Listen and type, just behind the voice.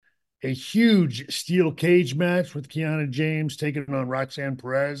a huge steel cage match with Kiana James taking on Roxanne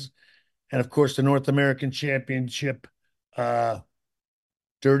Perez, and of course the North American Championship.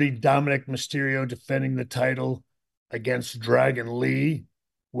 Dirty Dominic Mysterio defending the title against Dragon Lee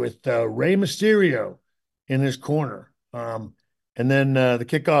with Rey Mysterio in his corner. And then the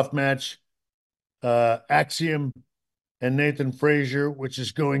kickoff match, Axiom and Nathan Frazier, which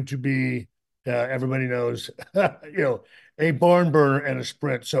is going to be, everybody knows, a barn burner and a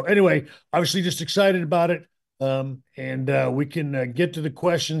sprint. So anyway, obviously just excited about it. And we can get to the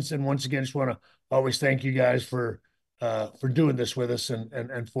questions. And once again, just want to always thank you guys for doing this with us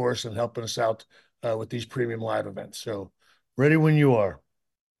and for us and helping us out with these premium live events. So ready when you are.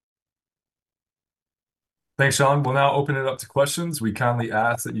 Thanks, Sean. We'll now open it up to questions. We kindly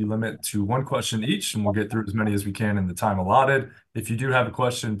ask that you limit to one question each, and we'll get through as many as we can in the time allotted. If you do have a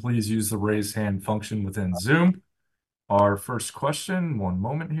question, please use the raise hand function within Zoom. Our first question, one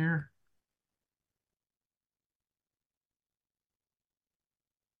moment here.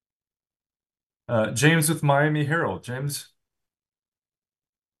 James with Miami Herald. James.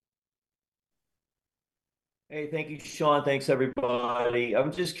 Hey, thank you, Sean. Thanks, everybody.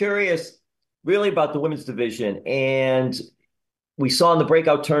 I'm just curious, really, about the women's division. And we saw in the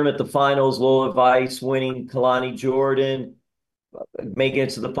breakout tournament, the finals, Lola Vice winning, Kalani Jordan making it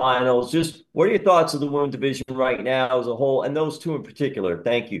to the finals. Just what are your thoughts of the women's division right now as a whole, and those two in particular?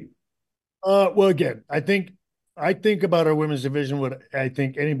 Thank you. Well, again, I think about our women's division. What I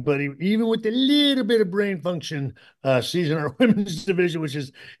think anybody, even with a little bit of brain function, sees in our women's division, which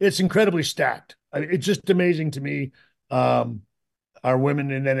is it's incredibly stacked. It's just amazing to me. Um, our women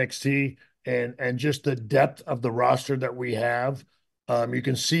in NXT and just the depth of the roster that we have. You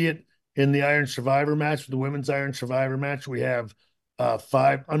can see it in the Iron Survivor match, the women's Iron Survivor match. We have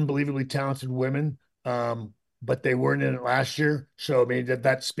five unbelievably talented women, but they weren't in it last year. So I mean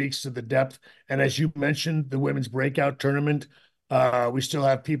that speaks to the depth. And as you mentioned, the women's breakout tournament, we still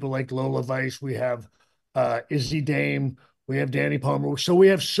have people like Lola Vice. We have Izzy Dame. We have Danny Palmer. So we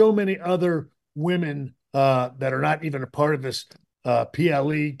have so many other women that are not even a part of this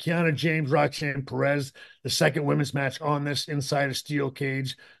PLE, Kiana James, Roxanne Perez, the second women's match on this inside a steel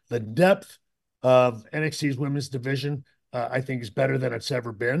cage. The depth of NXT's women's division, I think, is better than it's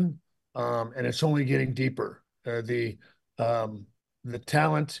ever been, and it's only getting deeper. The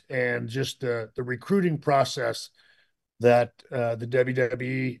talent and just the recruiting process that the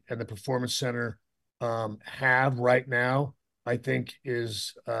WWE and the Performance Center have right now, I think,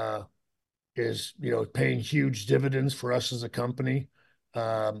 is paying huge dividends for us as a company.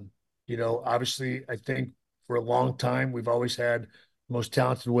 Obviously, I think for a long time we've always had the most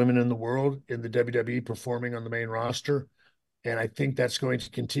talented women in the world in the WWE performing on the main roster, and I think that's going to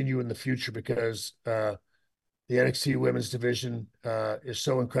continue in the future because the NXT women's division is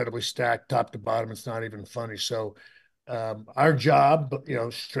so incredibly stacked, top to bottom. It's not even funny. So our job,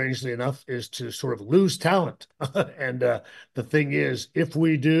 strangely enough, is to sort of lose talent. And the thing is, if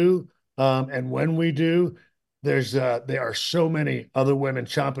we do, and when we do, there are so many other women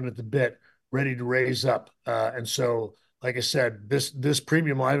chomping at the bit, ready to raise up. And so, like I said, this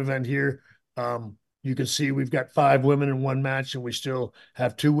premium live event here, you can see we've got five women in one match, and we still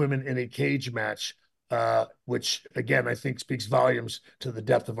have two women in a cage match, which again I think speaks volumes to the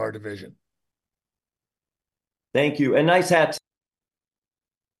depth of our division. Thank you. And nice hats.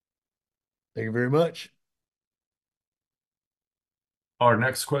 Thank you very much. Our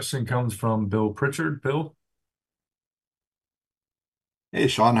next question comes from Bill Pritchard. Bill. Hey,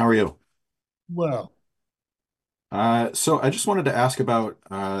 Sean, how are you? Well, So I just wanted to ask about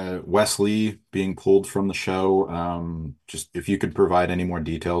Wes Lee being pulled from the show. Just if you could provide any more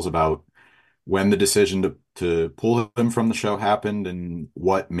details about when the decision to pull him from the show happened and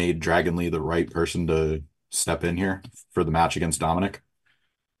what made Dragon Lee the right person to step in here for the match against Dominic.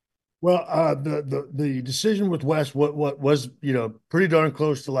 the decision with Wes, what was pretty darn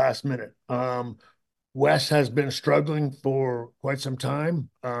close to last minute. Wes has been struggling for quite some time.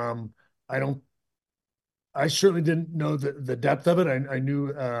 I don't I certainly didn't know the depth of it. I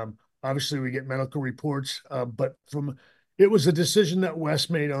knew, obviously we get medical reports, but from it was a decision that Wes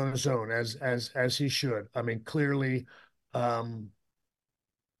made on his own, as he should. I mean, clearly, um,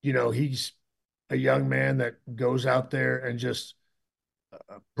 he's a young man that goes out there and just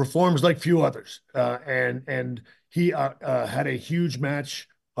performs like few others. And he had a huge match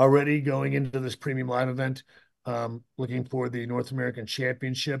already going into this premium live event, looking for the North American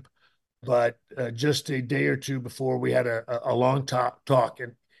Championship. But just a day or two before, we had a long talk,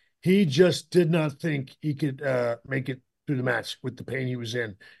 and he just did not think he could make it through the match with the pain he was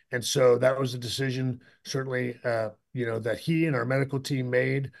in. And so that was a decision, certainly, that he and our medical team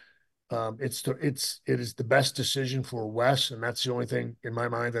made. It is the best decision for Wes, and that's the only thing in my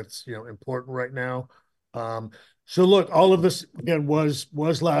mind that's important right now. Um, so look, all of this again was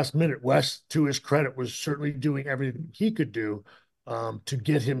last minute. Wes, to his credit, was certainly doing everything he could do to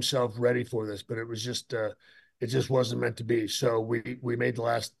get himself ready for this, but it just wasn't meant to be. So we made the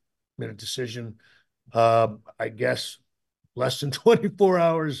last minute decision. I guess less than 24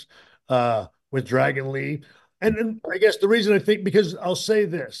 hours with Dragon Lee. And I guess the reason I think, because I'll say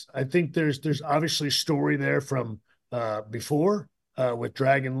this, I think there's obviously story there from before with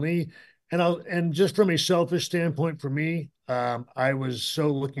Dragon Lee, and just from a selfish standpoint for me, I was so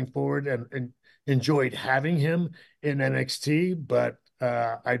looking forward and enjoyed having him in NXT, but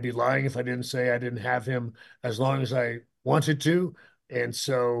I'd be lying if I didn't say I didn't have him as long as I wanted to, and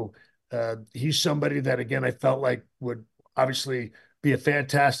so he's somebody that again I felt like would obviously be a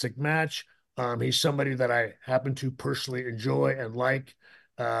fantastic match. He's somebody that I happen to personally enjoy and like,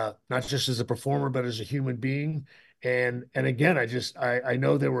 not just as a performer, but as a human being. And again, I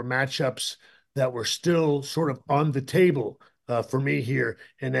know there were matchups that were still sort of on the table for me here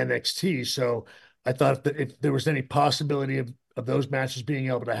in NXT. So I thought that if there was any possibility of those matches being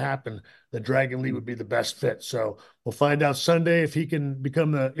able to happen, the Dragon Lee would be the best fit. So we'll find out Sunday if he can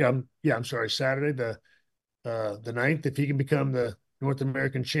become I'm sorry, Saturday, the 9th, if he can become the North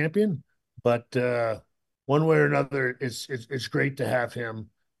American champion. But one way or another, it's great to have him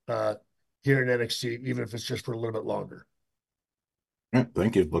uh, here in NXT, even if it's just for a little bit longer. Yeah,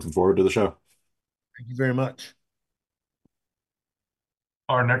 thank you. Looking forward to the show. Thank you very much.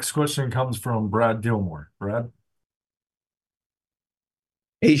 Our next question comes from Brad Gilmore. Brad?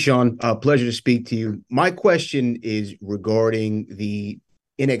 Hey, Shawn, pleasure to speak to you. My question is regarding the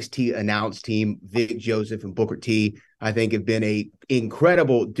NXT announce team. Vic Joseph and Booker T, I think, have been an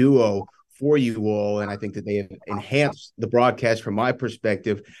incredible duo for you all, and I think that they have enhanced the broadcast from my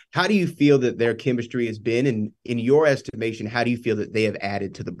perspective. How do you feel that their chemistry has been, and in your estimation, how do you feel that they have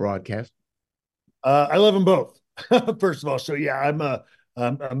added to the broadcast? I love them both. First of all, so yeah, I'm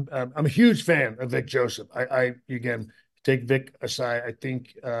a huge fan of Vic Joseph. I again take Vic aside. I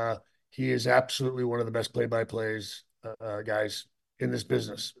think he is absolutely one of the best play-by-plays guys in this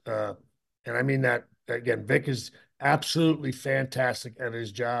business, and I mean that again. Vic is absolutely fantastic at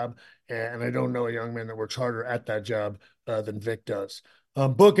his job, and I don't know a young man that works harder at that job than Vic does.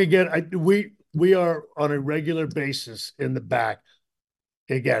 Book again, we are on a regular basis in the back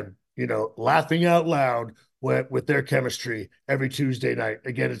again, laughing out loud with their chemistry every Tuesday night.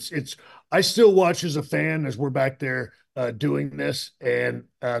 Again, I still watch as a fan as we're back there doing this, and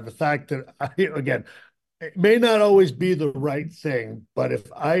the fact that again, it may not always be the right thing, but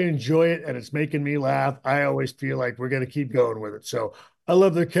if I enjoy it and it's making me laugh, I always feel like we're going to keep going with it. So I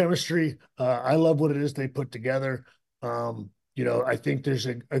love their chemistry. I love what it is they put together. I think there's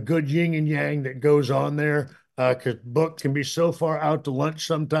a good yin and yang that goes on there because Book can be so far out to lunch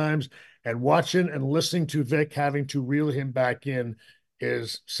sometimes, and watching and listening to Vic having to reel him back in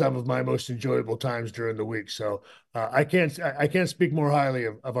is some of my most enjoyable times during the week. So I can't speak more highly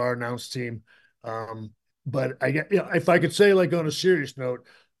of our announced team. But I get, if I could say, like on a serious note,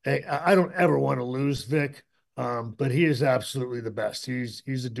 I don't ever want to lose Vic, but he is absolutely the best.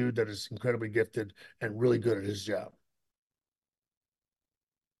 He's a dude that is incredibly gifted and really good at his job.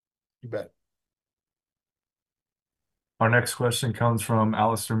 You bet. Our next question comes from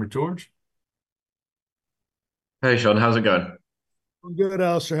Alistair McGeorge. Hey Shawn, how's it going? I'm good,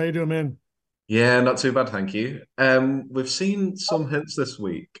 Alistair. How you doing, man? Yeah, not too bad, thank you. We've seen some hints this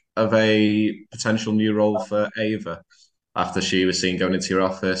week of a potential new role for Ava after she was seen going into your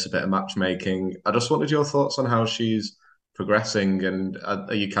office, a bit of matchmaking. I just wanted your thoughts on how she's progressing, and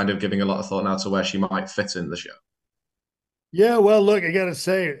are you kind of giving a lot of thought now to where she might fit in the show? Yeah, well, look, I got to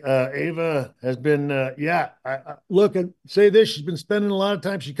say, Ava has been, look, and say this, she's been spending a lot of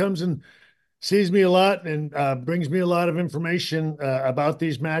time. She comes and sees me a lot and brings me a lot of information about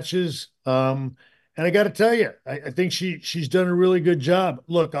these matches. And I got to tell you, I think she's done a really good job.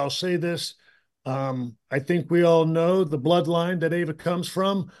 Look, I'll say this. I think we all know the bloodline that Ava comes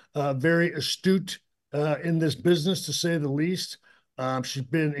from, very astute in this business, to say the least. She's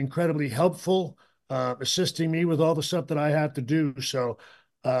been incredibly helpful, assisting me with all the stuff that I have to do. So,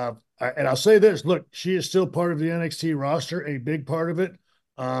 and I'll say this, look, she is still part of the NXT roster, a big part of it,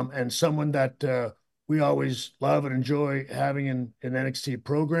 and someone that we always love and enjoy having in NXT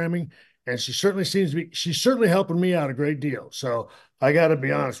programming. And she's certainly helping me out a great deal. So I got to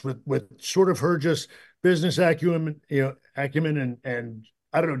be honest with sort of her just business acumen, and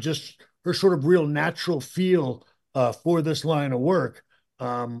I don't know, just her sort of real natural feel for this line of work.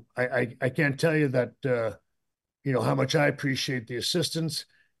 I can't tell you that how much I appreciate the assistance,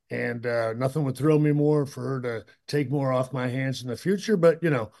 and nothing would thrill me more for her to take more off my hands in the future. But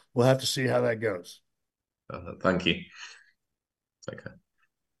we'll have to see how that goes. Thank you. Okay.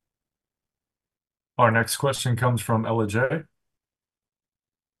 Our next question comes from Ella J.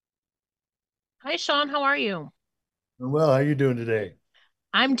 Hi, Shawn. How are you? Well, how are you doing today?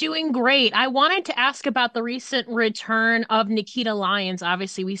 I'm doing great. I wanted to ask about the recent return of Nikita Lyons.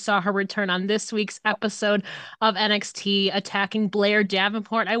 Obviously, we saw her return on this week's episode of NXT attacking Blair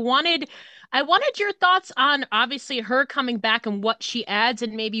Davenport. I wanted your thoughts on obviously her coming back and what she adds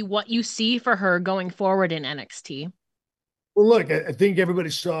and maybe what you see for her going forward in NXT. Well, look, I think everybody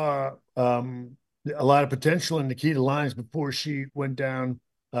saw a lot of potential in Nikita Lyons before she went down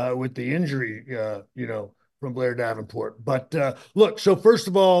with the injury, from Blair Davenport. But look, so first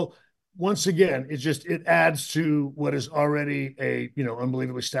of all, once again, it adds to what is already a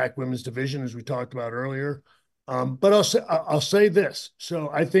unbelievably stacked women's division, as we talked about earlier. But I'll say this. So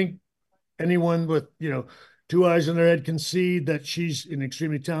I think anyone with two eyes in their head can see that she's an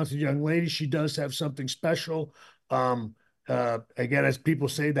extremely talented young lady. She does have something special. Again, as people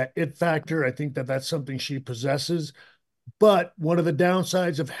say, that it factor, I think that that's something she possesses. But one of the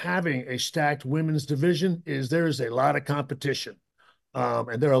downsides of having a stacked women's division is there is a lot of competition.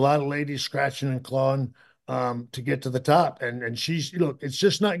 And there are a lot of ladies scratching and clawing to get to the top. And she's, it's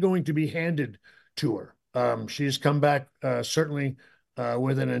just not going to be handed to her. She's come back certainly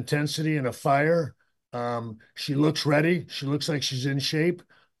with an intensity and a fire. She looks ready. She looks like she's in shape.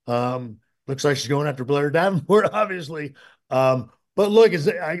 Looks like she's going after Blair Davenport, obviously. But look,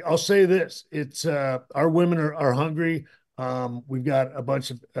 I'll say this: it's our women are hungry. We've got a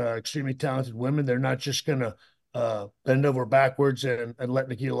bunch of extremely talented women. They're not just going to bend over backwards and let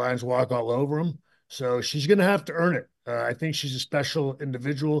Nikita Lyons walk all over them. So she's going to have to earn it. I think she's a special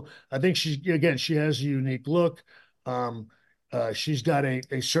individual. I think she has a unique look. She's got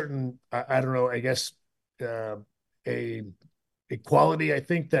a certain, I don't know, I guess, a quality, I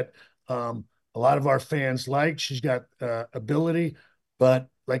think, that a lot of our fans like. She's got ability, but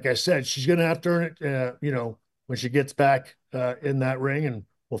like I said, she's going to have to earn it, when she gets back in that ring. And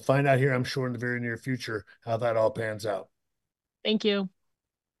we'll find out here, I'm sure, in the very near future, how that all pans out. Thank you.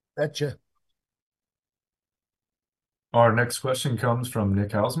 Betcha. Our next question comes from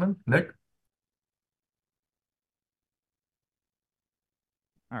Nick Hausman. Nick?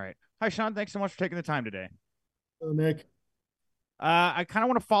 All right. Hi, Shawn. Thanks so much for taking the time today. Hello, Nick. I kind of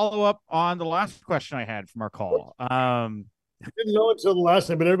want to follow up on the last question I had from our call. I didn't know until the last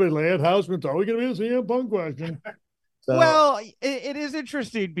time, but everybody laid Hausman's always going to be a CM Punk question. So, well, it is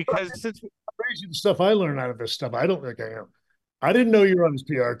interesting because since crazy the stuff I learned out of this stuff, I don't think I am. I didn't know you were on his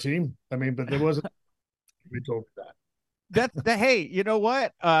PR team. I mean, but there wasn't. We told me that hey, you know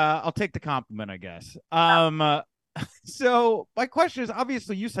what? I'll take the compliment, I guess. So my question is,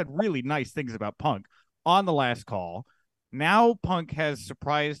 obviously, you said really nice things about Punk on the last call. Now Punk has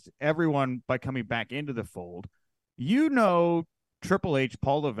surprised everyone by coming back into the fold. Triple H,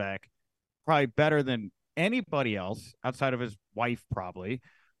 Paul Levesque, probably better than anybody else outside of his wife, probably.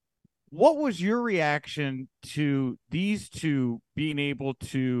 What was your reaction to these two being able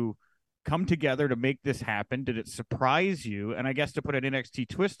to come together to make this happen? Did it surprise you? And I guess to put an NXT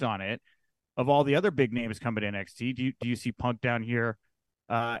twist on it, of all the other big names coming to NXT, do you see Punk down here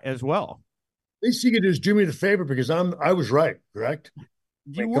as well? least you could do is do me the favor because I was right, correct?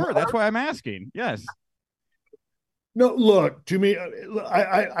 You were. That's why I'm asking. Yes. No, look, to me,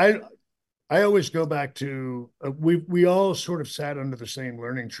 I always go back to we all sort of sat under the same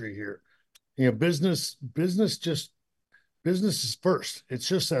learning tree here. Business is first. It's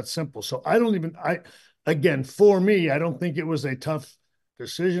just that simple. So again, for me, I don't think it was a tough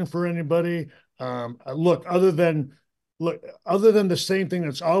decision for anybody. Other than the same thing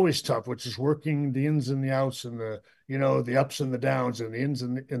that's always tough, which is working the ins and the outs and the ups and the downs and the ins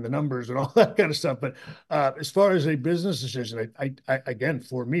and the numbers and all that kind of stuff. But as far as a business decision, I again,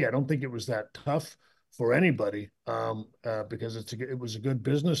 for me, I don't think it was that tough for anybody because it was a good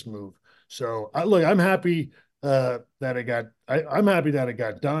business move. So I'm happy that I'm happy that it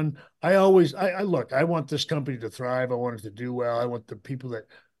got done. I want this company to thrive. I want it to do well. I want the people that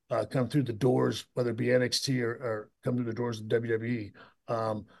come through the doors, whether it be NXT or come through the doors of WWE.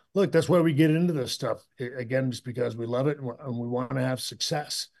 That's why we get into this stuff again, just because we love it and we want to have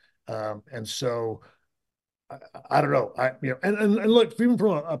success. And so I don't know. And look, even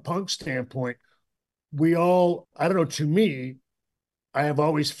from a Punk standpoint, I don't know, to me, I have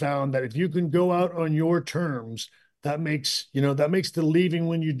always found that if you can go out on your terms, that makes the leaving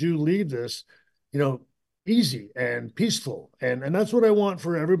when you do leave this, easy and peaceful. And that's what I want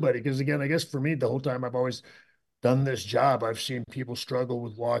for everybody. Because again, I guess for me, the whole time I've always done this job, I've seen people struggle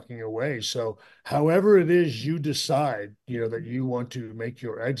with walking away. So however it is you decide, that you want to make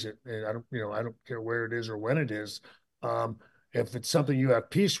your exit, and I don't care where it is or when it is. Um, if it's something you have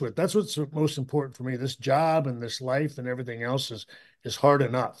peace with, that's what's most important for me. This job and this life and everything else is hard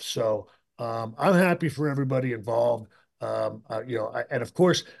enough. So I'm happy for everybody involved. And of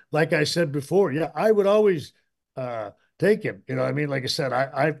course, like I said before, yeah, I would always take him. I mean, like I said,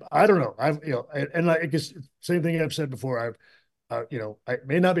 I don't know. And like I guess same thing I've said before. I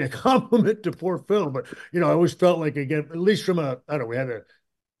may not be a compliment to poor Phil, but I always felt like, again, at least from I don't know,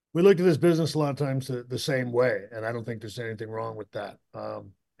 we looked at this business a lot of times the same way, and I don't think there's anything wrong with that.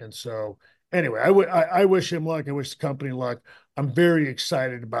 And so anyway, I wish him luck. I wish the company luck. I'm very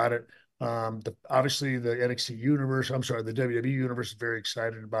excited about it. Obviously the NXT universe, I'm sorry, the WWE universe is very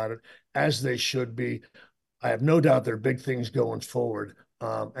excited about it, as they should be. I have no doubt there are big things going forward.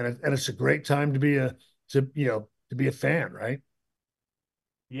 And it's a great time to be a fan, right?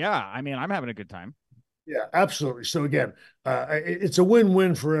 Yeah, I mean, I'm having a good time. Yeah, absolutely. So again, it's a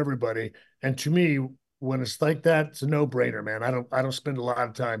win-win for everybody. And to me, when it's like that, it's a no-brainer, man. I don't spend a lot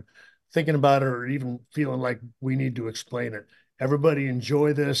of time thinking about it or even feeling like we need to explain it. Everybody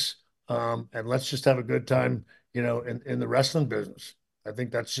enjoy this, and let's just have a good time, in the wrestling business. I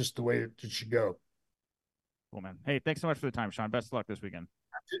think that's just the way it should go. Cool, man. Hey, thanks so much for the time, Shawn. Best of luck this weekend.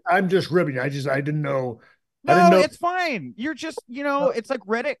 I'm just ribbing you. I didn't know. I didn't No, know. it's fine. You're just, it's like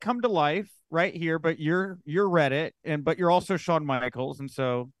Reddit come to life right here, but you're Reddit but you're also Shawn Michaels, and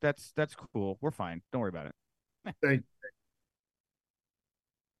so that's cool. We're fine. Don't worry about it. Thank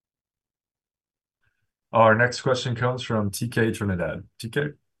Our next question comes from TK Trinidad.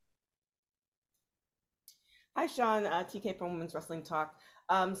 TK? Hi, Shawn. TK from Women's Wrestling Talk.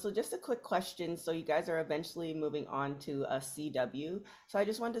 So just a quick question. So you guys are eventually moving on to a CW. So I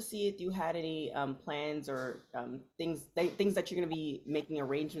just wanted to see if you had any plans or things that you're going to be making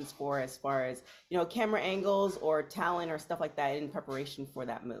arrangements for, as far as camera angles or talent or stuff like that in preparation for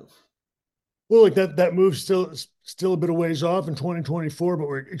that move. Well, like that move's still a bit of ways off in 2024, but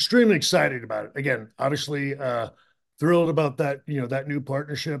we're extremely excited about it. Again, obviously, thrilled about that new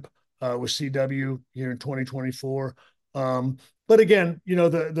partnership with CW here in 2024. But again,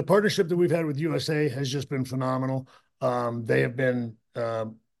 the partnership that we've had with USA has just been phenomenal. They have been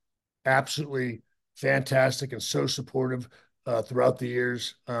absolutely fantastic and so supportive throughout the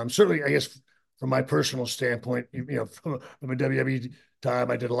years. Certainly, I guess from my personal standpoint, from a WWE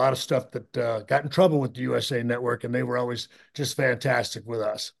time, I did a lot of stuff that got in trouble with the USA Network, and they were always just fantastic with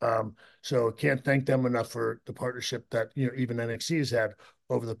us. So can't thank them enough for the partnership that even NXT has had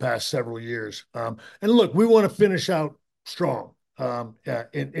over the past several years. And look, we want to finish out strong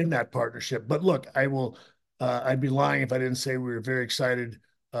in that partnership. But look, I'd be lying if I didn't say we were very excited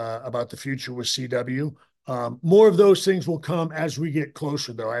about the future with CW. More of those things will come as we get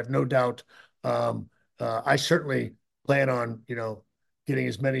closer, though. I have no doubt. I certainly plan on, getting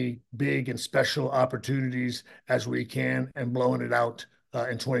as many big and special opportunities as we can and blowing it out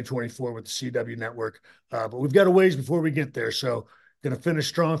in 2024 with the CW network. But we've got a ways before we get there. So going to finish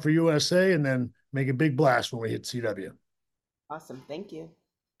strong for USA and then make a big blast when we hit CW. Awesome. Thank you.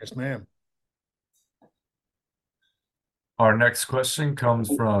 Yes, ma'am. Our next question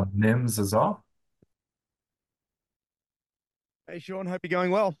comes from Nim Zaza. Hey, Shawn, hope you're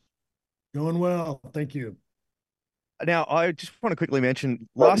going well. Going well. Thank you. Now, I just want to quickly mention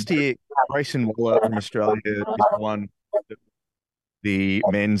last year, Grayson Waller from Australia just won the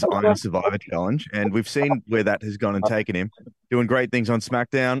men's Iron Survivor Challenge, and we've seen where that has gone and taken him, doing great things on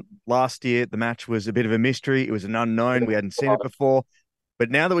SmackDown. Last year, the match was a bit of a mystery. It was an unknown. We hadn't seen it before.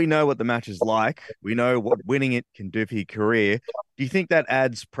 But now that we know what the match is like, we know what winning it can do for your career. Do you think that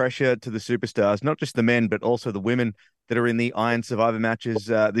adds pressure to the superstars, not just the men, but also the women that are in the Iron Survivor matches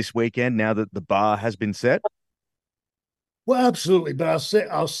this weekend, now that the bar has been set? Well, absolutely. But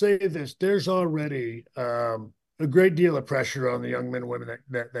I'll say this: there's already a great deal of pressure on the young men and women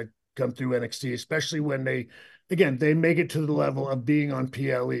that come through NXT, especially when they make it to the level of being on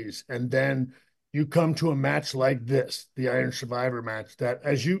PLEs, and then you come to a match like this, the Iron Survivor match, that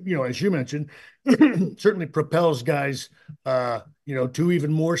as you mentioned, certainly propels guys, to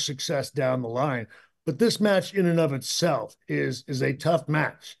even more success down the line. But this match in and of itself is a tough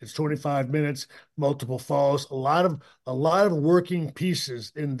match. It's 25 minutes, multiple falls, a lot of working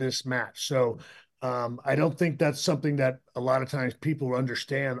pieces in this match. So I don't think that's something that a lot of times people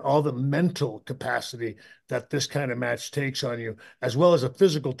understand, all the mental capacity that this kind of match takes on you, as well as a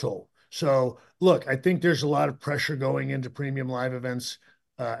physical toll. So look, I think there's a lot of pressure going into premium live events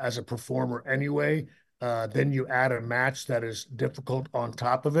as a performer anyway. Then you add a match that is difficult on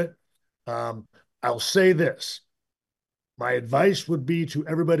top of it. I'll say this: My advice would be to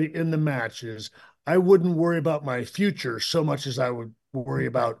everybody in the match is I wouldn't worry about my future so much as I would worry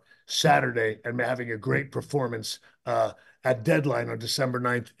about Saturday and having a great performance at deadline on December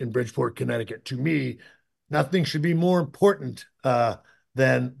 9th in Bridgeport, Connecticut. To me, nothing should be more important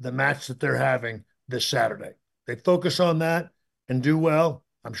than the match that they're having this Saturday. They focus on that and do well,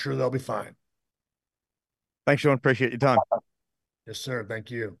 I'm sure they'll be fine. Thanks, Shawn. Appreciate your time. Yes, sir.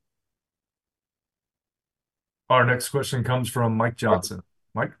 Thank you. Our next question comes from Mike Johnson.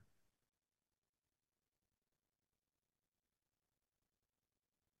 Mike?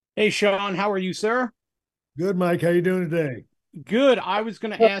 Hey, Shawn, how are you, sir? Good, Mike. How you doing today? Good. I was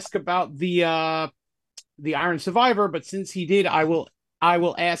going to ask about the Iron Survivor, but since he did, I will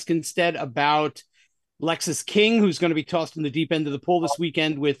ask instead about Lexis King, who's going to be tossed in the deep end of the pool this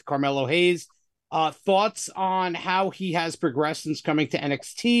weekend with Carmelo Hayes. Thoughts on how he has progressed since coming to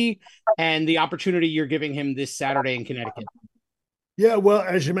NXT and the opportunity you're giving him this Saturday in Connecticut? Yeah, well,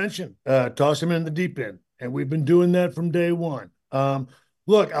 as you mentioned, toss him in the deep end, and we've been doing that from day one.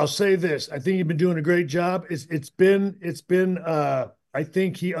 Look, I'll say this: I think you've been doing a great job. It's been. I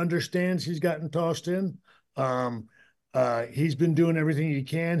think he understands he's gotten tossed in. He's been doing everything he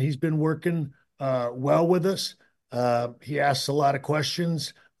can. He's been working well with us. He asks a lot of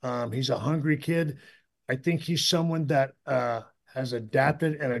questions. He's a hungry kid. I think he's someone that has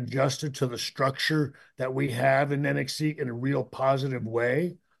adapted and adjusted to the structure that we have in NXT in a real positive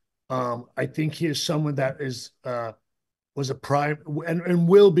way. I think he is someone that was a prime and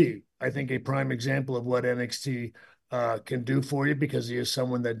will be, I think, a prime example of what NXT can do for you, because he is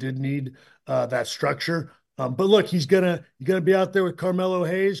someone that did need that structure. But look, he's gonna be out there with Carmelo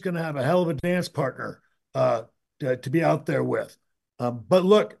Hayes, gonna have a hell of a dance partner to be out there with. But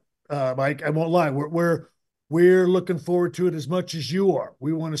look, Mike, I won't lie, we're looking forward to it as much as you are.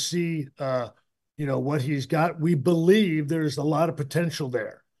 We want to see what he's got. We believe there's a lot of potential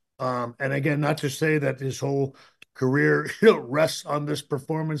there. And again, not to say that his whole career rests on this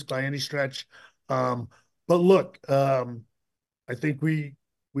performance by any stretch. But look, I think we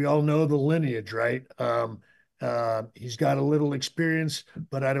all know the lineage, right? He's got a little experience,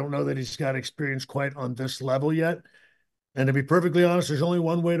 but I don't know that he's got experience quite on this level yet. And to be perfectly honest, there's only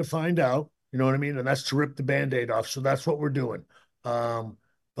one way to find out, you know what I mean? And that's to rip the Band-Aid off. So that's what we're doing.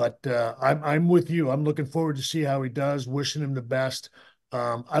 But I'm with you. I'm looking forward to see how he does, wishing him the best.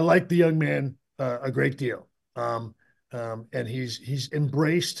 I like the young man a great deal. And he's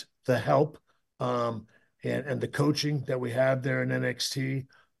embraced the help and the coaching that we have there in NXT.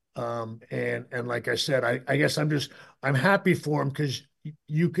 And like I said, I guess I'm happy for him, because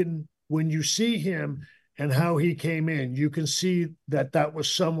you can, when you see him and how he came in, you can see that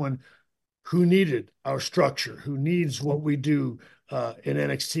was someone who needed our structure, who needs what we do in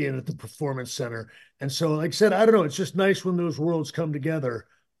NXT and at the Performance Center. And so, like I said, I don't know, it's just nice when those worlds come together.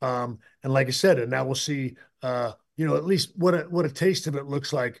 And like I said, and now we'll see, at least what a taste of it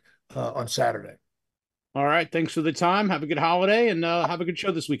looks like on Saturday. All right. Thanks for the time. Have a good holiday and have a good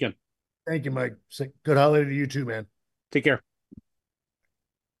show this weekend. Thank you, Mike. Good holiday to you too, man. Take care.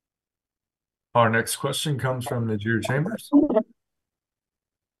 Our next question comes from Najir Chambers.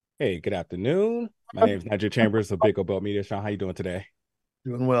 Hey, good afternoon. My name is Najir Chambers of Big O Belt Media. Shawn, how you doing today?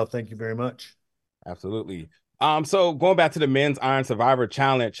 Doing well. Thank you very much. Absolutely. So going back to the men's Iron Survivor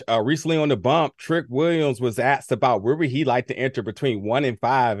Challenge, recently on the bump, Trick Williams was asked about where would he like to enter between 1 and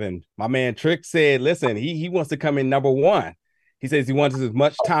 5, and my man Trick said, listen, he wants to come in number 1. He says he wants as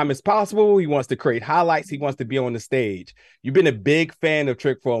much time as possible. He wants to create highlights. He wants to be on the stage. You've been a big fan of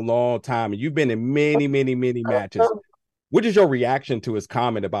Trick for a long time, and you've been in many, many, many matches. What is your reaction to his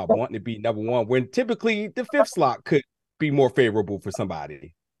comment about wanting to be number 1 when typically the 5th slot could be more favorable for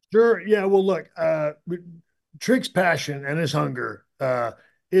somebody? Sure. Yeah. Well, look, Trick's passion and his hunger.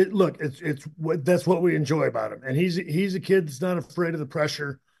 It's that's what we enjoy about him, and he's a kid that's not afraid of the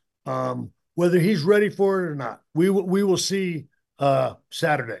pressure. Whether he's ready for it or not, we will see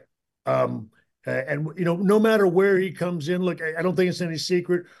Saturday. And no matter where he comes in, look, I don't think it's any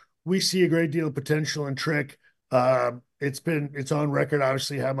secret. We see a great deal of potential in Trick. It's on record,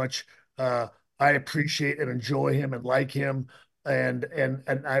 obviously, how much I appreciate and enjoy him and like him, and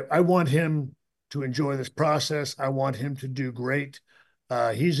I want him to enjoy this process. I want him to do great.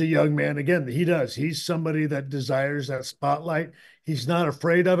 He's a young man. Again, he does. He's somebody that desires that spotlight. He's not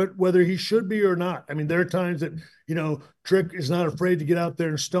afraid of it, whether he should be or not. I mean, there are times that, Trick is not afraid to get out there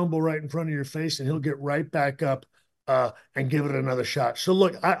and stumble right in front of your face, and he'll get right back up and give it another shot. So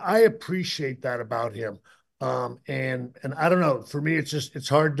look, I appreciate that about him. And I don't know, for me, it's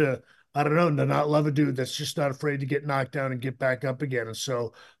hard to not love a dude that's just not afraid to get knocked down and get back up again. And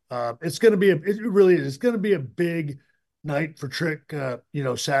so, it's going to be it's going to be a big night for Trick,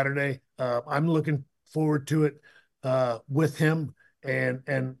 Saturday. I'm looking forward to it with him.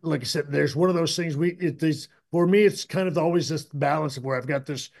 And like I said, there's one of those things for me, it's kind of always this balance of where I've got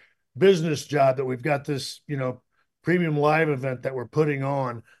this business job that we've got this, premium live event that we're putting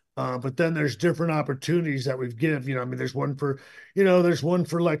on. But then there's different opportunities that we've give, I mean, there's one for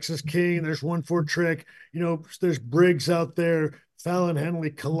Lexus King, there's one for Trick, there's Briggs out there, Fallon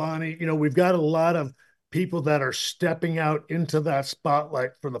Henley, Kalani, we've got a lot of people that are stepping out into that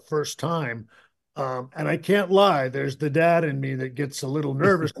spotlight for the first time. And I can't lie, there's the dad in me that gets a little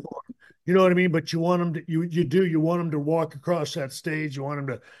nervous. You know what I mean? But you want them to, you want them to walk across that stage. You want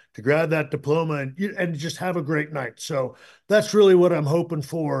them to grab that diploma and just have a great night. So that's really what I'm hoping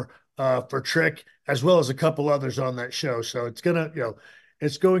for Trick, as well as a couple others on that show. So it's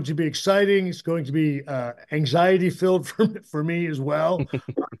going to be exciting. It's going to be anxiety filled for me as well.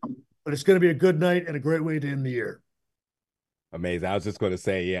 But it's going to be a good night and a great way to end the year. Amazing. I was just going to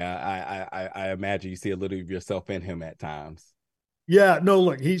say, yeah, I imagine you see a little of yourself in him at times. Yeah, no,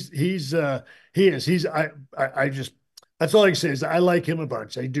 look, he is. I just, that's all I can say is I like him a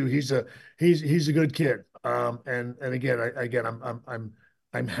bunch. I do. He's a good kid. And again,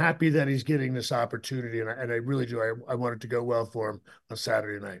 I'm happy that he's getting this opportunity, and I really do. I want it to go well for him on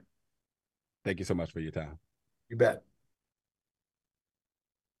Saturday night. Thank you so much for your time. You bet.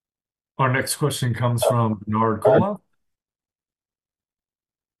 Our next question comes from Bernard Cola.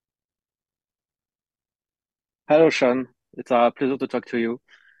 Hello, Shawn. It's a pleasure to talk to you.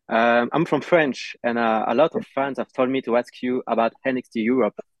 I'm from French, and a lot of fans have told me to ask you about NXT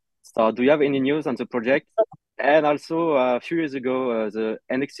Europe. So, do you have any news on the project? And also, a few years ago, the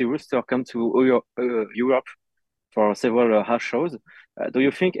NXT roster came to Europe for several house shows. Do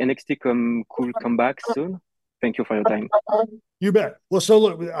you think NXT could come back soon? Thank you for your time. You bet. Well, so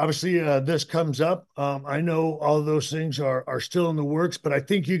look, obviously this comes up. I know all of those things are still in the works, but I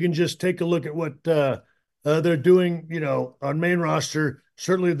think you can just take a look at what they're doing, on main roster.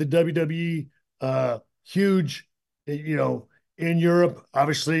 Certainly the WWE, huge, in Europe,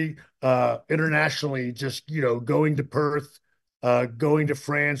 obviously internationally, just going to Perth, going to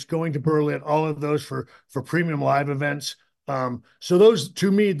France, going to Berlin, all of those for premium live events. So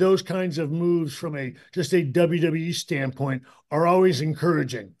to me, those kinds of moves from just a WWE standpoint are always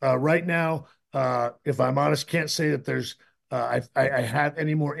encouraging. Right now, if I'm honest, can't say that I have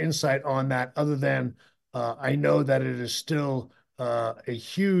any more insight on that other than I know that it is still a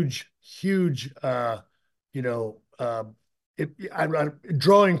huge, huge, drawing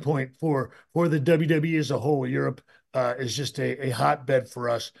point for the WWE as a whole. Europe is just a hotbed for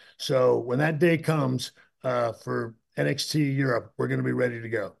us. So when that day comes for NXT Europe, we're going to be ready to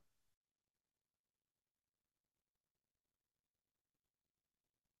go.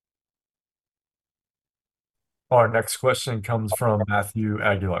 Our next question comes from Matthew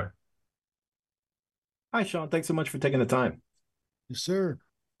Aguilar. Hi, Shawn. Thanks so much for taking the time. Yes, sir.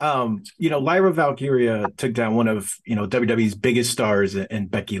 Lyra Valkyria took down one of, WWE's biggest stars in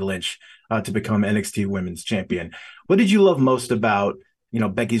Becky Lynch to become NXT Women's Champion. What did you love most about,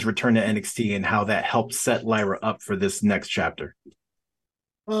 Becky's return to NXT and how that helped set Lyra up for this next chapter?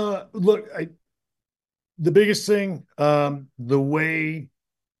 Look, the biggest thing, the way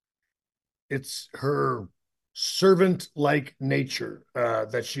it's her servant-like nature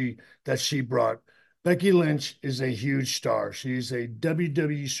that she brought. Becky Lynch is a huge star. She's a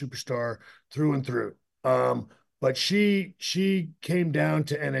WWE superstar through and through. But she came down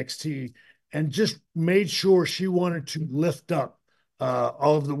to NXT and just made sure she wanted to lift up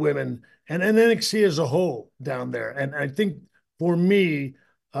all of the women and NXT as a whole down there. And I think for me,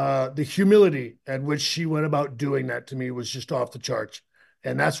 the humility at which she went about doing that to me was just off the charts.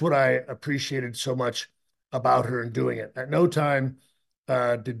 And that's what I appreciated so much about her and doing it. At no time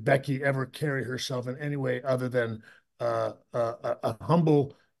did Becky ever carry herself in any way other than a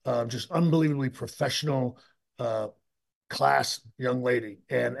humble, just unbelievably professional, class young lady,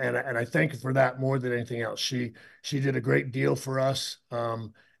 and I thank her for that more than anything else. She did a great deal for us,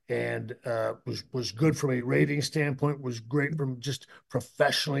 and was good from a rating standpoint. Was great from just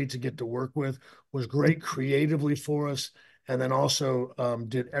professionally to get to work with. Was great creatively for us, and then also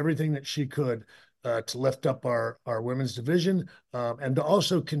did everything that she could to lift up our women's division, and to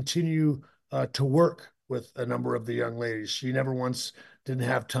also continue to work with a number of the young ladies. She never once didn't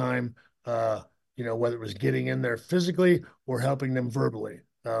have time, whether it was getting in there physically or helping them verbally.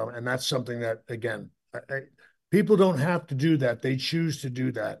 And that's something that, again, people don't have to do that. They choose to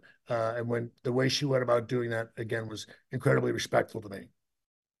do that. And when the way she went about doing that, again, was incredibly respectful to me.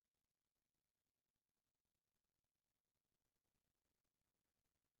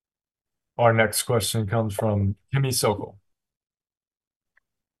 Our next question comes from Kimmy Sokol.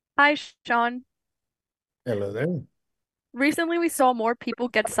 Hi, Shawn. Hello there. Recently, we saw more people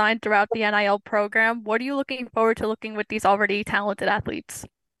get signed throughout the NIL program. What are you looking forward to looking with these already talented athletes?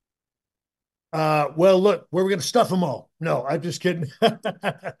 Well, look, we're going to stuff them all. No, I'm just kidding.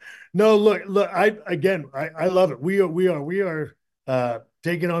 No, look. I love it. We are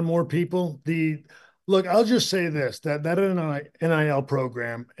taking on more people. Look, I'll just say this: that NIL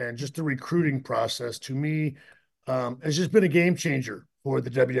program and just the recruiting process to me has just been a game changer for the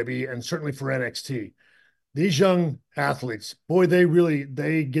WWE and certainly for NXT. These young athletes, boy,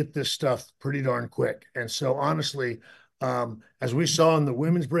 they get this stuff pretty darn quick. And so honestly, as we saw in the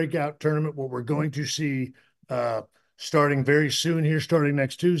women's breakout tournament, what we're going to see starting very soon here, starting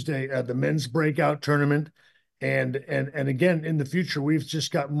next Tuesday, the men's breakout tournament, and again in the future, we've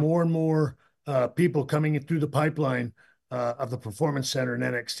just got more and more people coming in through the pipeline of the Performance Center in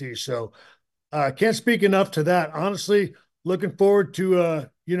NXT. So can't speak enough to that. Honestly, looking forward to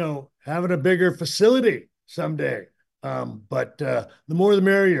having a bigger facility someday. But the more the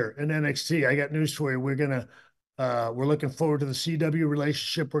merrier in NXT. I got news for you. We're looking forward to the CW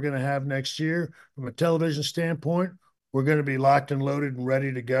relationship we're gonna have next year. From a television standpoint, we're gonna be locked and loaded and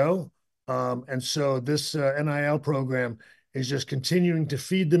ready to go. And so this NIL program is just continuing to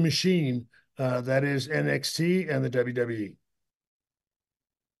feed the machine that is NXT and the WWE.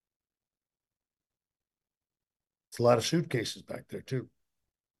 It's a lot of suitcases back there too.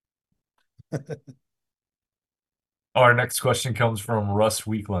 Our next question comes from Russ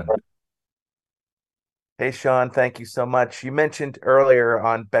Weekland. Hey, Shawn, thank you so much. You mentioned earlier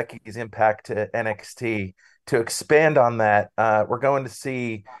on Becky's impact to NXT. To expand on that, we're going to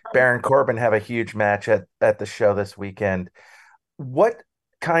see Baron Corbin have a huge match at the show this weekend. What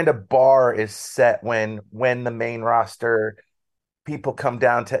kind of bar is set when the main roster people come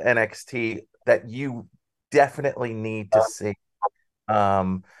down to NXT that you definitely need to see?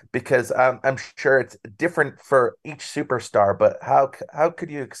 Because I'm sure it's different for each superstar, but how could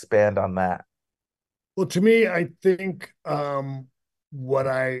you expand on that? Well, to me, I think what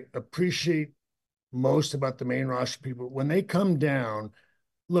I appreciate most about the main roster people, when they come down,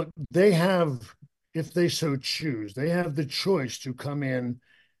 look, they have, if they so choose, they have the choice to come in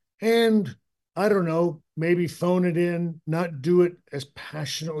and, I don't know, maybe phone it in, not do it as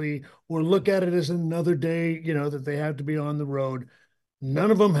passionately, or look at it as another day, that they have to be on the road.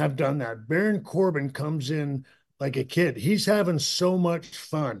 None of them have done that. Baron Corbin comes in like a kid. He's having so much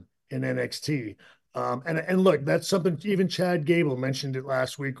fun in NXT. And look, that's something even Chad Gable mentioned it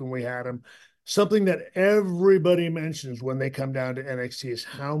last week when we had him. Something that everybody mentions when they come down to NXT is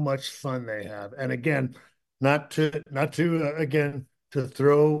how much fun they have. And again, not to to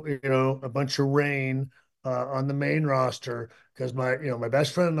throw a bunch of rain on the main roster, because my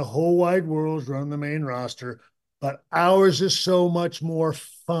best friend in the whole wide world is running the main roster, but ours is so much more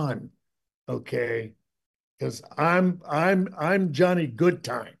fun. Okay, because I'm Johnny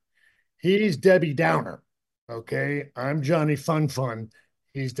Goodtime. He's Debbie Downer. Okay. I'm Johnny Fun Fun.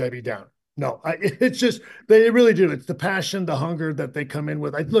 He's Debbie Downer. No, it's just, they really do. It's the passion, the hunger that they come in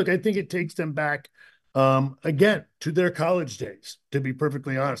with. I think it takes them back again to their college days, to be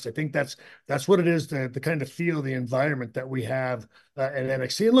perfectly honest. I think that's what it is, the kind of feel, the environment that we have at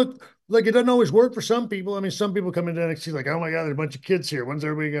NXT. And look, it doesn't always work for some people. I mean, some people come into NXT like, oh my God, there's a bunch of kids here. When's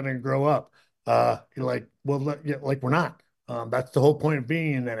everybody going to grow up? You're like, well, like we're not. That's the whole point of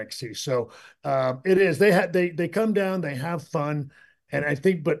being in NXT. So it is. They come down, they have fun, and I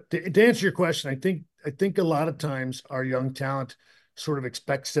think. But to answer your question, I think a lot of times our young talent sort of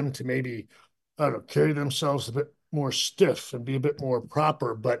expects them to maybe, I don't know, carry themselves a bit more stiff and be a bit more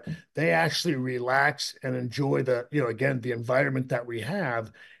proper, but they actually relax and enjoy again, the environment that we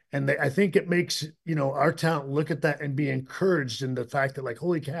have. And I think it makes, our talent look at that and be encouraged in the fact that, like,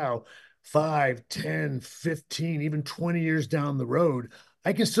 holy cow, 5, 10, 15, even 20 years down the road,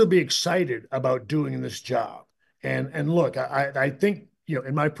 I can still be excited about doing this job. And look, I think,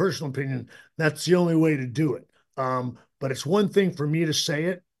 in my personal opinion, that's the only way to do it. But it's one thing for me to say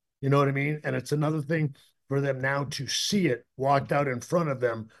it, you know what I mean? And it's another thing for them now to see it walked out in front of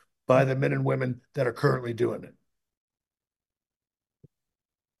them by the men and women that are currently doing it.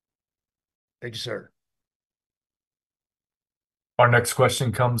 Thank you, sir. Our next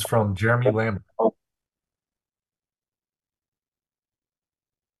question comes from Jeremy Lambert.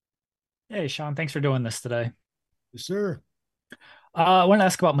 Hey, Shawn, thanks for doing this today. Yes, sir. I want to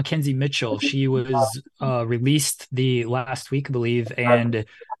ask about McKenzie Mitchell. She was released the last week, I believe, and it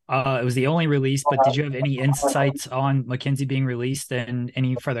was the only release. But did you have any insights on McKenzie being released and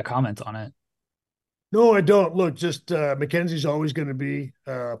any further comments on it? No, I don't. Look, just McKenzie's always going to be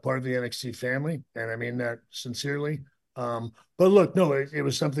part of the NXT family, and I mean that sincerely. But look, no, it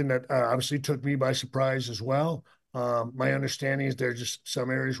was something that obviously took me by surprise as well. My understanding is there are just some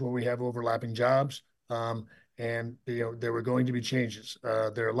areas where we have overlapping jobs, and there were going to be changes.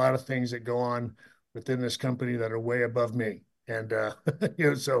 There are a lot of things that go on within this company that are way above me, and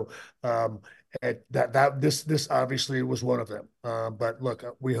so um, this obviously was one of them. But look,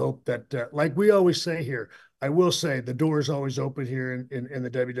 we hope that, like we always say here, I will say the door is always open here in the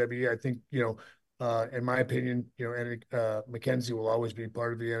WWE. I think in my opinion, McKenzie will always be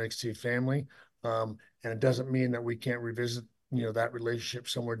part of the NXT family, and it doesn't mean that we can't revisit that relationship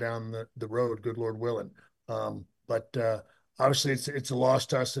somewhere down the road. Good Lord willing. But obviously, it's a loss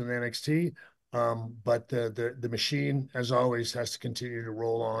to us in NXT. But the machine, as always, has to continue to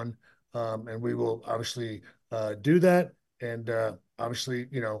roll on. And we will obviously do that. And obviously,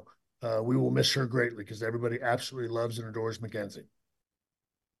 we will miss her greatly because everybody absolutely loves and adores McKenzie.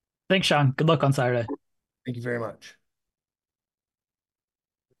 Thanks, Shawn. Good luck on Saturday. Thank you very much.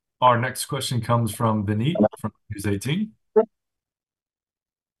 Our next question comes from Vineet from News 18.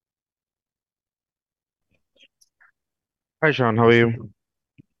 Hi, Sean. How are you?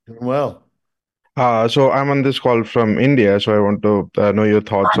 Doing well. So I'm on this call from India, so I want to know your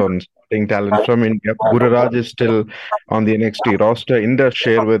thoughts on starting talent from India. Gururaj is still on the NXT roster. Indus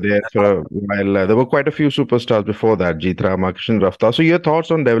Sher were there for a while. There were quite a few superstars before that, Jeet Ramakrishnan, Rafta. So your thoughts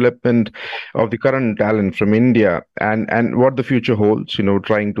on development of the current talent from India and what the future holds,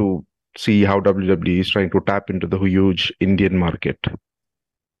 trying to see how WWE is trying to tap into the huge Indian market.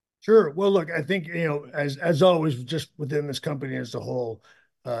 Sure. Well, look, I think, as always, just within this company as a whole,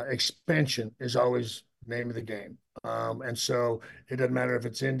 expansion is always the name of the game. And so it doesn't matter if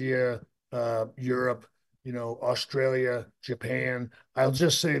it's India, Europe, Australia, Japan. I'll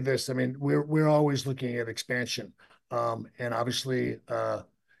just say this. I mean, we're always looking at expansion. And obviously,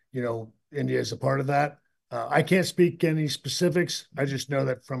 India is a part of that. I can't speak any specifics. I just know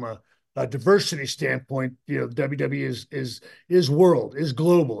that from a diversity standpoint, WWE is world, is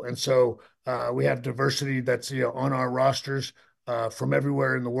global, and so we have diversity that's on our rosters from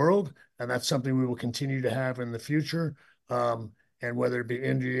everywhere in the world, and that's something we will continue to have in the future. And whether it be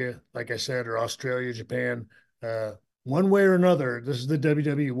India, like I said, or Australia, Japan, one way or another, this is the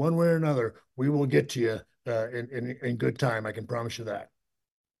WWE. One way or another, we will get to you in good time. I can promise you that.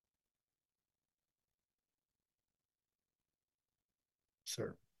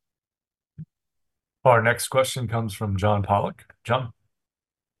 Sir. Our next question comes from John Pollock. John.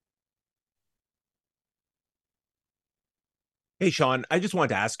 Hey, Shawn, I just wanted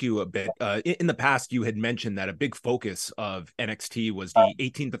to ask you a bit. In the past, you had mentioned that a big focus of NXT was the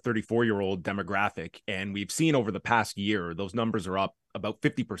 18 to 34-year-old demographic. And we've seen over the past year, those numbers are up about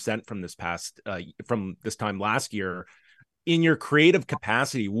 50% from this time last year. In your creative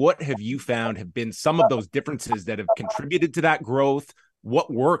capacity, what have you found have been some of those differences that have contributed to that growth?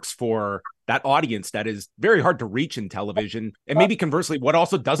 What works for that audience that is very hard to reach in television? And maybe conversely, what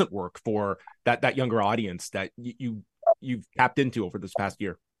also doesn't work for that younger audience that you've tapped into over this past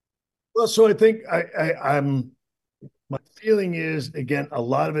year? Well, so I think my feeling is, again, a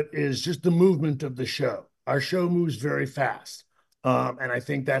lot of it is just the movement of the show. Our show moves very fast. And I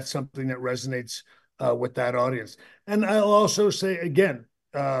think that's something that resonates with that audience. And I'll also say, again,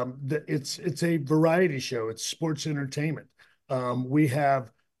 that it's a variety show. It's sports entertainment. We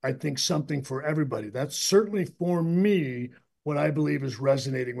have, I think, something for everybody. That's certainly for me what I believe is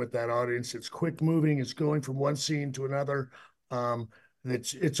resonating with that audience. It's quick moving. It's going from one scene to another.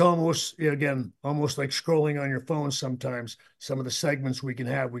 It's almost, again, almost like scrolling on your phone sometimes. Some of the segments we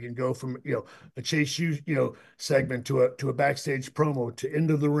can go from, a Chase U, segment to a backstage promo to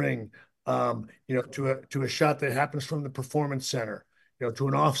into the ring, to a shot that happens from the performance center, to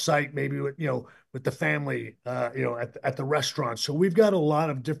an offsite, maybe with the family, at the restaurant. So we've got a lot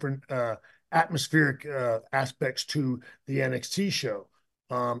of different atmospheric aspects to the NXT show.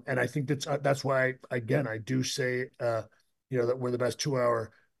 And I think that's why, again, I do say, that we're the best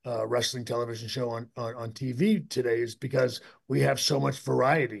 2-hour wrestling television show on TV today, is because we have so much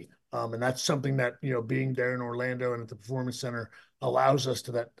variety. And that's something that, being there in Orlando and at the Performance Center allows us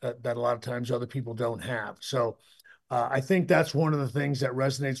to that a lot of times other people don't have. So I think that's one of the things that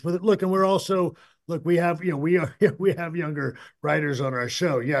resonates with it. Look, and we're also, we have, we have younger writers on our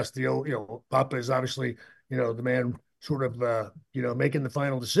show. Yes, the old, Papa is obviously, the man sort of, making the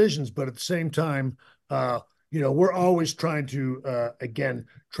final decisions. But at the same time, we're always trying to,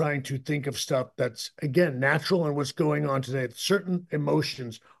 trying to think of stuff that's, again, natural and what's going on today. Certain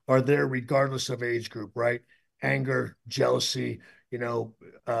emotions are there regardless of age group, right? Anger, jealousy,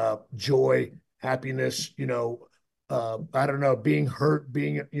 joy. happiness, I don't know, being hurt,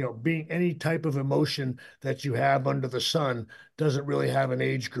 being any type of emotion that you have under the sun doesn't really have an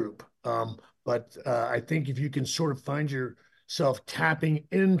age group. But I think if you can sort of find yourself tapping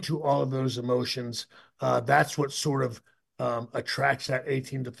into all of those emotions, that's what sort of attracts that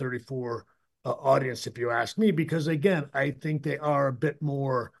 18 to 34 audience, if you ask me, because again, I think they are a bit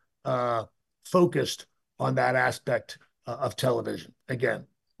more focused on that aspect of television. Again,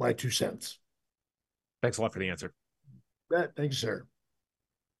 my 2 cents. Thanks a lot for the answer. Thank you, sir.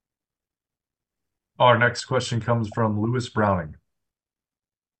 Our next question comes from Lewis Browning.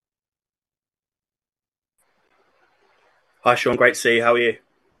 Hi, Shawn. Great to see you. How are you?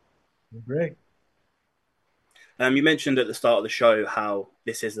 Great. You mentioned at the start of the show how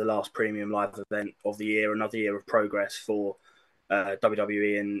this is the last premium live event of the year, another year of progress for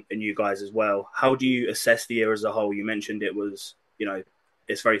WWE and you guys as well. How do you assess the year as a whole? You mentioned it was,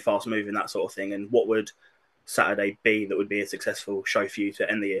 it's very fast moving, that sort of thing. And what would Saturday be that would be a successful show for you to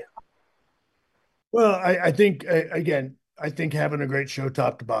end the year? Well, I think again, I think having a great show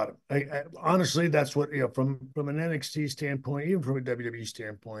top to bottom. Honestly, that's what from an NXT standpoint, even from a WWE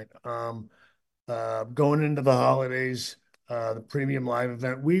standpoint. Going into the holidays, the premium live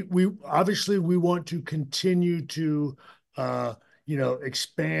event, we obviously we want to continue to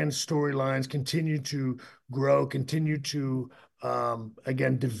expand storylines, continue to grow, continue to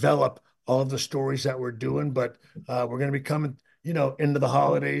again develop all of the stories that we're doing. But we're going to be coming into the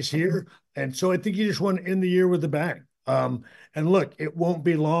holidays here, and so I think you just want to end the year with a bang. And look, it won't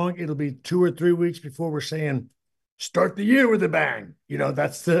be long. It'll be 2 or 3 weeks before we're saying start the year with a bang.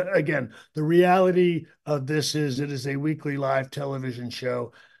 That's the reality of this is it is a weekly live television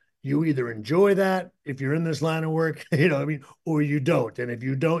show. You either enjoy that if you're in this line of work, or you don't. And if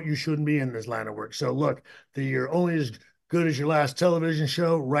you don't, you shouldn't be in this line of work. So look, you're only as good as your last television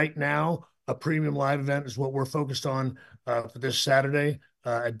show. Right now, a premium live event is what we're focused on for this Saturday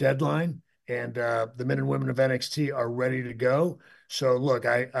at Deadline. And the men and women of NXT are ready to go. So look,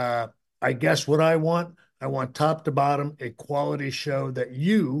 I guess what I want top to bottom a quality show that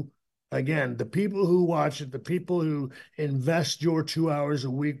again, the people who watch it, the people who invest your 2 hours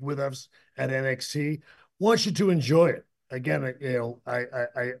a week with us at NXT, want you to enjoy it. Again,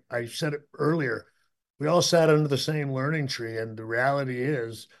 I said it earlier. We all sat under the same learning tree, and the reality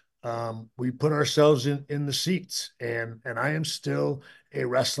is, we put ourselves in the seats, and I am still a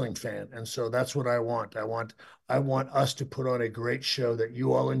wrestling fan, and so that's what I want. I want us to put on a great show that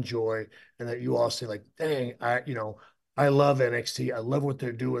you all enjoy, and that you all say like, "Dang, I love NXT. I love what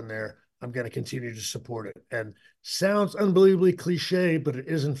they're doing there. I'm going to continue to support it." And sounds unbelievably cliche, but it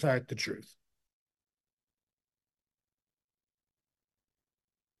is in fact the truth.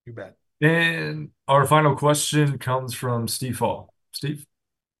 You bet. And our final question comes from Steve Hall. Steve?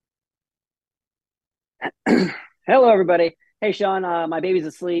 Hello, everybody. Hey, Shawn, my baby's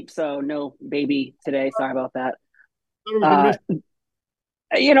asleep, so no baby today. Sorry about that. I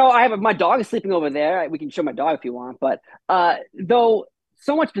have my dog is sleeping over there. We can show my dog if you want. But though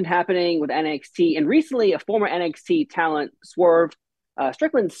so much been happening with NXT, and recently a former NXT talent, Swerve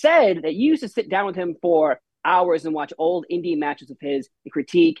Strickland, said that you used to sit down with him for hours and watch old indie matches of his and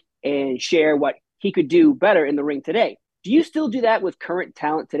critique and share what he could do better in the ring today. Do you still do that with current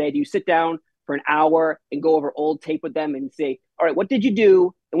talent today? Do you sit down for an hour and go over old tape with them and say, all right, what did you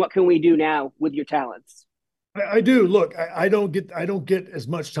do and what can we do now with your talents? I do. Look, I don't get as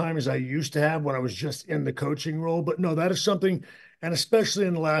much time as I used to have when I was just in the coaching role. But no, that is something, and especially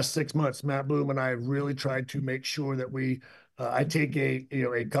in the last 6 months, Matt Bloom and I have really tried to make sure that I take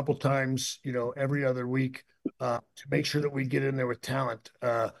a couple times, every other week to make sure that we get in there with talent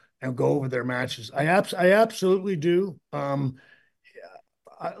and go over their matches. I absolutely do.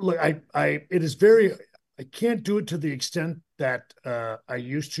 It is very. I can't do it to the extent that I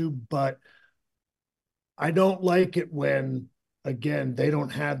used to, but I don't like it when, again, they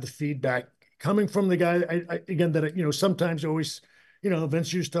don't have the feedback coming from the guy. That sometimes always,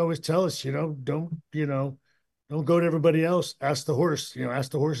 Vince used to always tell us, don't go to everybody else. Ask the horse.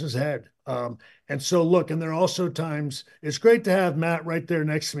 Ask the horse's head. And so look, and there are also times it's great to have Matt right there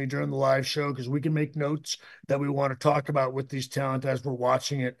next to me during the live show because we can make notes that we want to talk about with these talent as we're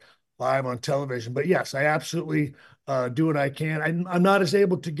watching it live on television. But yes, I absolutely do what I can. I'm not as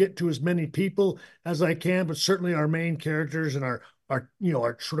able to get to as many people as I can, but certainly our main characters and our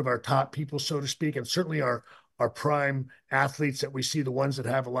sort of our top people, so to speak, and certainly our prime athletes that we see, the ones that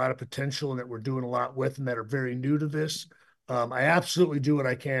have a lot of potential and that we're doing a lot with and that are very new to this. I absolutely do what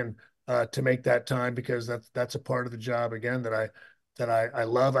I can to make that time because that's a part of the job again that I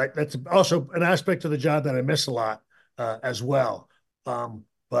love. That's also an aspect of the job that I miss a lot as well.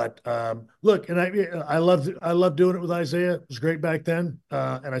 But look, and I loved doing it with Isaiah. It was great back then,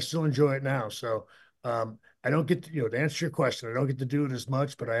 and I still enjoy it now. So I don't get to, to answer your question, I don't get to do it as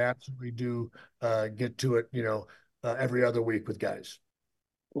much, but I absolutely do get to it, every other week with guys.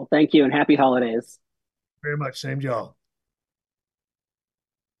 Well, thank you and happy holidays. Very much. Same to y'all.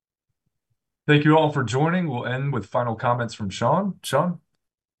 Thank you all for joining. We'll end with final comments from Shawn. Shawn?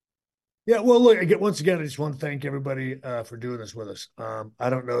 Yeah, well, look, once again, I just want to thank everybody for doing this with us. I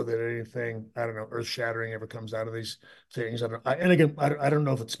don't know that anything, I don't know, earth-shattering ever comes out of these things. And again, I don't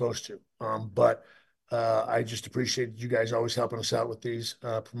know if it's supposed to, but I just appreciate you guys always helping us out with these,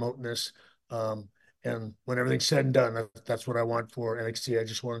 promoting this. And when everything's said and done, that's what I want for NXT. I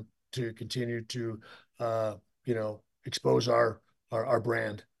just want to continue to, expose our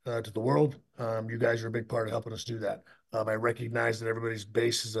brand to the world. You guys are a big part of helping us do that. I recognize that everybody's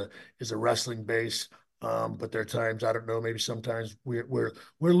base is a wrestling base, but there are times, I don't know, maybe sometimes we're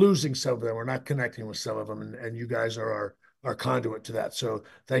losing some of them. We're not connecting with some of them, and you guys are our conduit to that. So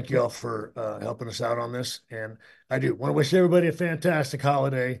thank you all for helping us out on this. And I do want to wish everybody a fantastic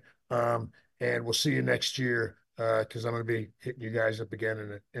holiday. And we'll see you next year because I'm going to be hitting you guys up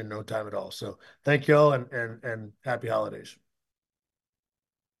again in no time at all. So thank you all and happy holidays.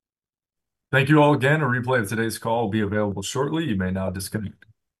 Thank you all again. A replay of today's call will be available shortly. You may now disconnect.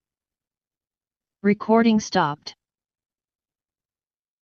 Recording stopped.